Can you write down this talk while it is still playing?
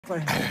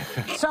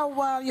exactly.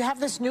 So you have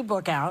this new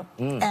book out,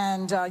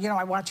 and you know,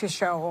 I watch your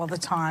show all the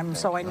time,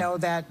 so I know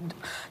that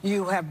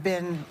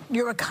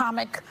you're a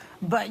comic,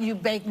 but you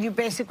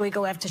basically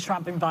go after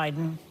Trump and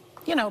Biden,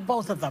 you know,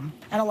 both of them,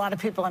 and a lot of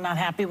people are not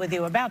happy with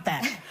you about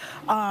that.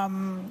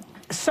 I'm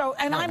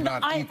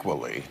not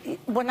equally.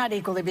 Well, not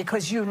equally,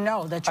 because you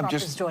know that Trump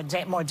is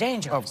more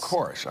dangerous. Of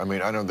course. I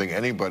mean, I don't think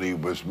anybody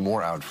was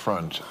more out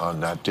front on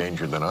that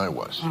danger than I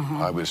was.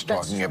 I was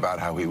talking about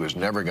how he was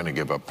never going to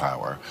give up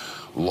power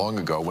long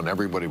ago when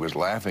everybody was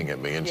laughing at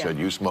me and said,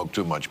 you smoke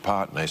too much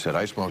pot. And I said,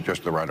 I smoke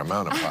just the right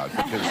amount of pot.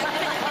 Because